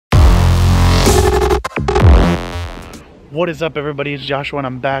What is up, everybody? It's Joshua and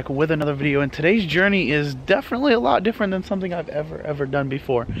I'm back with another video, and today's journey is definitely a lot different than something I've ever done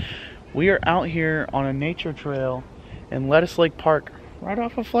before. We are out here on a nature trail in Lettuce Lake Park right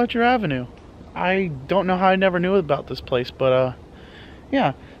off of Fletcher Avenue. I don't know how I never knew about this place, but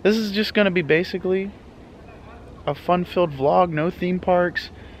yeah, this is just going to be basically a fun-filled vlog. No theme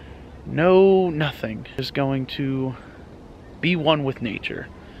parks, no nothing. Just going to be one with nature.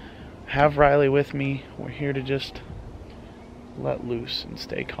 Have Riley with me. We're here to just let loose and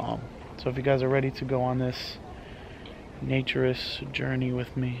stay calm. So if you guys are ready to go on this naturist journey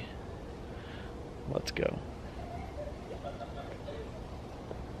with me, let's go.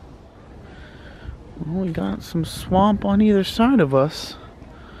 Well, we got some swamp on either side of us.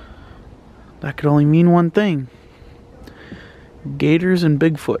 That could only mean one thing: gators and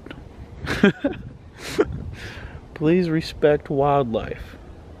Bigfoot. Please respect wildlife.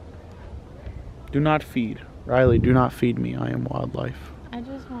 Do not feed. Riley, do not feed me. I am wildlife. I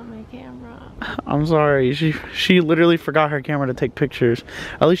just want my camera. I'm sorry. She literally forgot her camera to take pictures.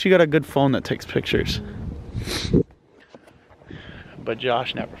 At least she got a good phone that takes pictures. But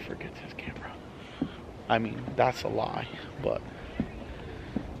Josh never forgets his camera. I mean, that's a lie. But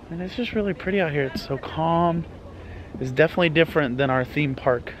and it's just really pretty out here. It's so calm. It's definitely different than our theme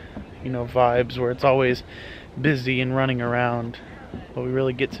park, you know, vibes where it's always busy and running around. But we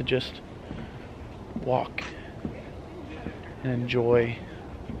really get to just walk and enjoy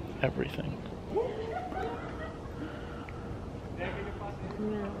everything.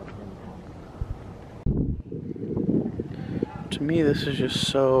 To me, this is just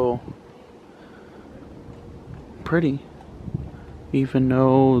so pretty, even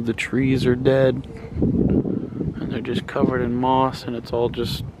though the trees are dead and they're just covered in moss and it's all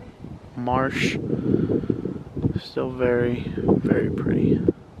just marsh. Still very, very pretty.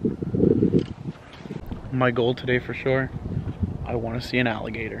 My goal today for sure, I want to see an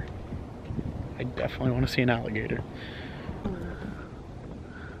alligator. I definitely want to see an alligator.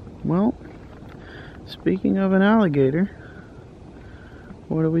 Well, speaking of an alligator,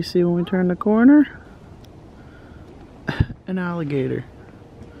 what do we see when we turn the corner? An alligator.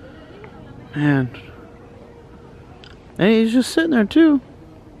 Man. And he's just sitting there too.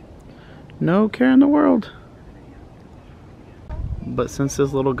 No care in the world. But since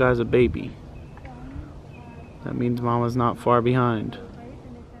this little guy's a baby, that means Mama's not far behind.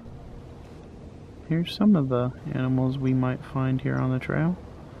 Here's some of the animals we might find here on the trail.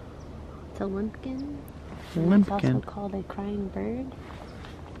 It's a limpkin. Limpkin. It's also called a crying bird.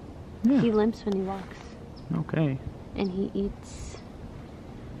 Yeah. He limps when he walks. Okay. And he eats,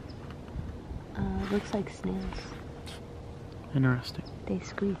 looks like snails. Interesting. They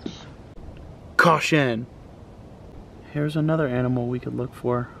screech. Caution! Here's another animal we could look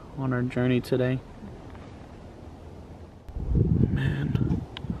for on our journey today. Man,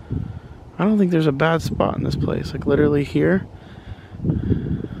 I don't think there's a bad spot in this place. Like literally here,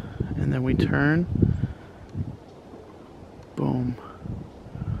 and then we turn, boom,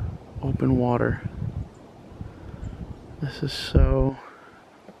 open water. This is so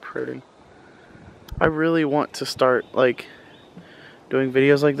pretty. I really want to start like doing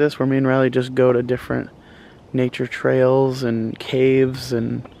videos like this where me and Riley just go to different nature trails and caves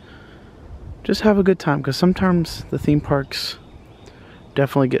and just have a good time, because sometimes the theme parks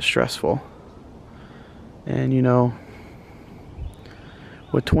definitely get stressful. And you know,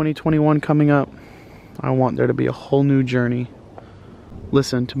 with 2021 coming up, I want there to be a whole new journey.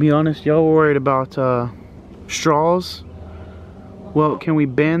 Listen, to be honest, y'all were worried about straws. Well, can we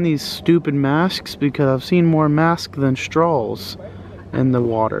ban these stupid masks? Because I've seen more masks than straws in the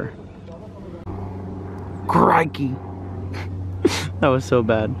water. Crikey. That was so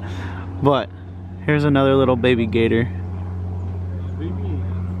bad. But here's another little baby gator.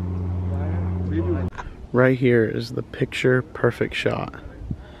 Right here is the picture perfect shot.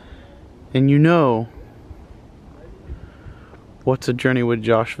 And you know, what's a Journey with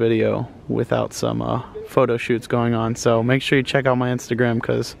Josh video without some photo shoots going on? So make sure you check out my Instagram,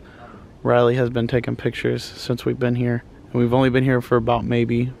 because Riley has been taking pictures since we've been here. And we've only been here for about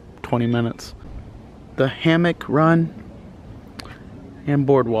maybe 20 minutes. The hammock run and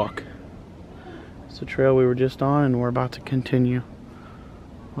boardwalk. It's the trail we were just on, and we're about to continue.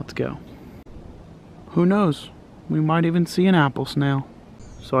 Let's go. Who knows? We might even see an apple snail.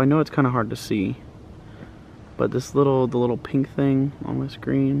 So I know it's kind of hard to see, but this the little pink thing on my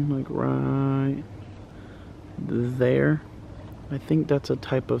screen, like right there, I think that's a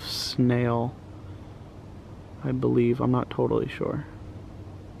type of snail. I believe. I'm not totally sure.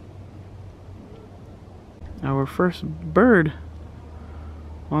 Our first bird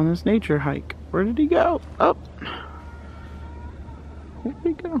on this nature hike. Where did he go? Oh,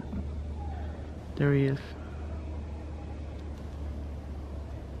 he go? There he is.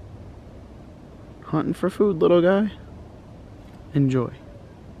 Hunting for food, little guy. Enjoy.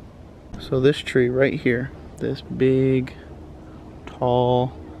 So this tree right here, this big,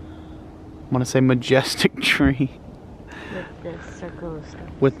 tall, I want to say majestic tree. With the circle of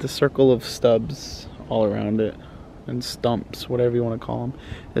stubs. With the circle of stubs all around it. And stumps, whatever you want to call them.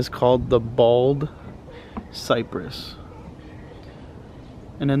 Is called the bald cypress.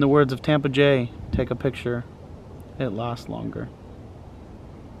 And in the words of Tampa J, take a picture. It lasts longer.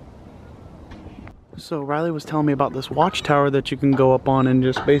 So Rylea was telling me about this watchtower that you can go up on and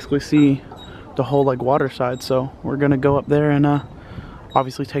just basically see the whole like water side. So we're gonna go up there and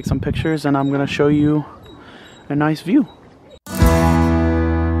obviously take some pictures, and I'm gonna show you a nice view.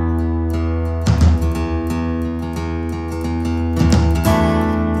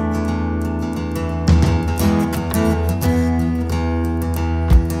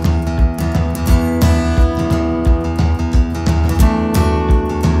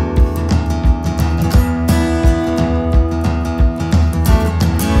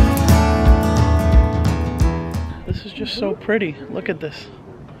 Just so pretty. Look at this.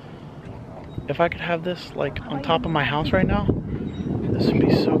 If I could have this like on top of my house right now, this would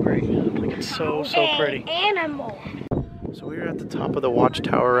be so great. Like, it's so pretty. Animal. So we're at the top of the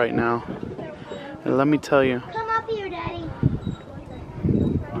watchtower right now, and let me tell you, Come up here, Daddy.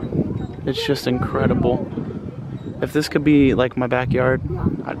 it's just incredible. If this could be like my backyard,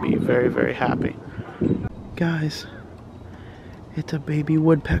 I'd be very happy. Guys, it's a baby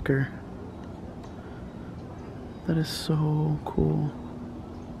woodpecker. That is so cool.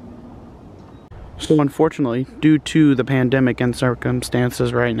 So unfortunately, due to the pandemic and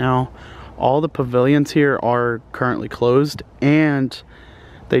circumstances right now, all the pavilions here are currently closed, and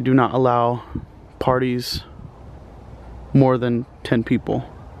they do not allow parties more than 10 people.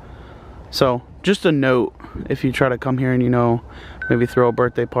 So just a note, if you try to come here and, you know, maybe throw a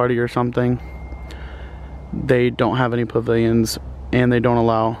birthday party or something, they don't have any pavilions and they don't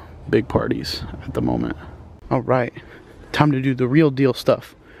allow big parties at the moment. Alright, time to do the real deal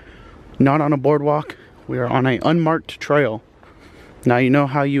stuff. Not on a boardwalk, we are on an unmarked trail. Now you know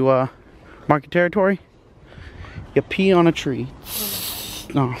how you mark your territory? You pee on a tree.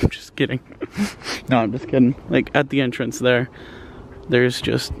 No, I'm just kidding. No, I'm just kidding. Like at the entrance there, there's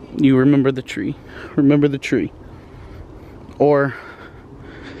just, you remember the tree. Remember the tree. Or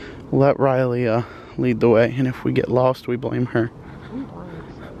let Rylea lead the way, and if we get lost, we blame her.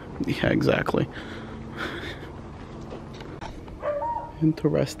 Yeah, exactly.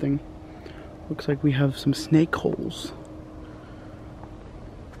 Interesting. Looks like we have some snake holes.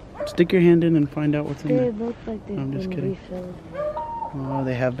 Stick your hand in and find out what's in there. They look like they've I'm just been kidding. refilled. Oh,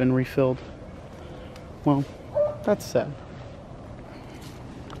 they have been refilled. Well, that's sad.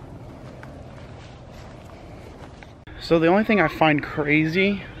 So the only thing I find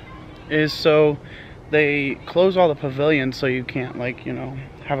crazy is, so they close all the pavilions so you can't, like, you know,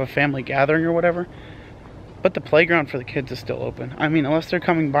 have a family gathering or whatever. But the playground for the kids is still open. I mean, unless they're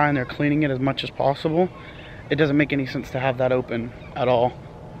coming by and they're cleaning it as much as possible, it doesn't make any sense to have that open at all.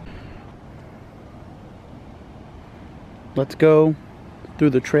 Let's go through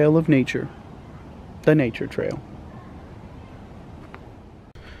the trail of nature. The nature trail.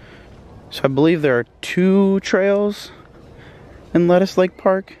 So I believe there are 2 trails in Lettuce Lake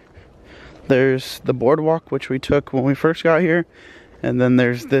Park. There's the boardwalk, which we took when we first got here, and then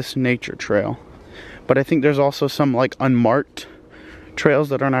there's this nature trail. But I think there's also some like unmarked trails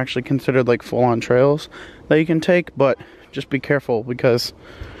that aren't actually considered like full-on trails that you can take, but just be careful because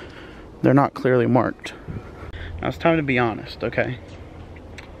they're not clearly marked. Now it's time to be honest, okay?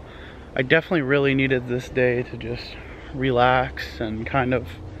 I definitely really needed this day to just relax and kind of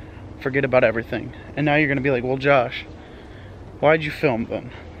forget about everything. And now you're gonna be like, well, Josh, why'd you film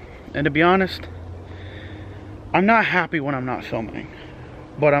then? And to be honest, I'm not happy when I'm not filming,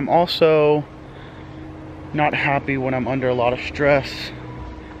 but I'm also not happy when I'm under a lot of stress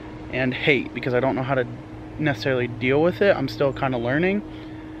and hate because I don't know how to necessarily deal with it. I'm still kind of learning.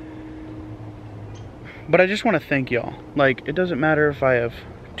 But I just want to thank y'all. Like, it doesn't matter if I have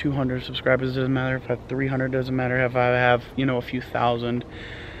 200 subscribers, it doesn't matter if I have 300, doesn't matter if I have, you know, a few thousand.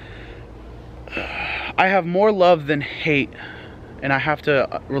 I have more love than hate, and I have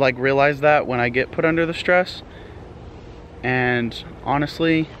to like realize that when I get put under the stress. And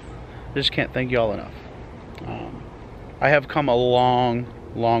honestly, I just can't thank y'all enough. I have come a long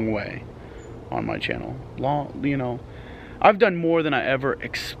way on my channel. You know, I've done more than I ever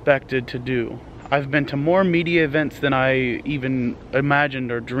expected to do. I've been to more media events than I even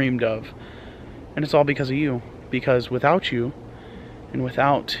imagined or dreamed of. And it's all because of you. Because without you And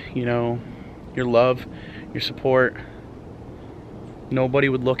without, you know, your love, your support, nobody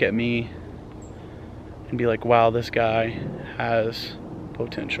would look at me and be like, wow, this guy has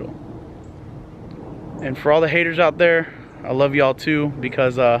potential. And for all the haters out there, I love y'all too,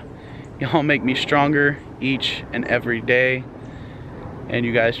 because y'all make me stronger each and every day. And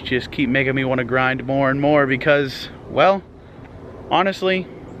you guys just keep making me want to grind more and more because, well, honestly,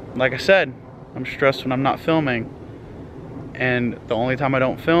 like I said, I'm stressed when I'm not filming. And the only time I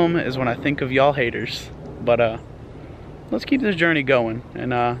don't film is when I think of y'all haters. But let's keep this journey going,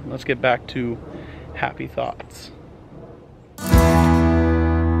 and let's get back to happy thoughts.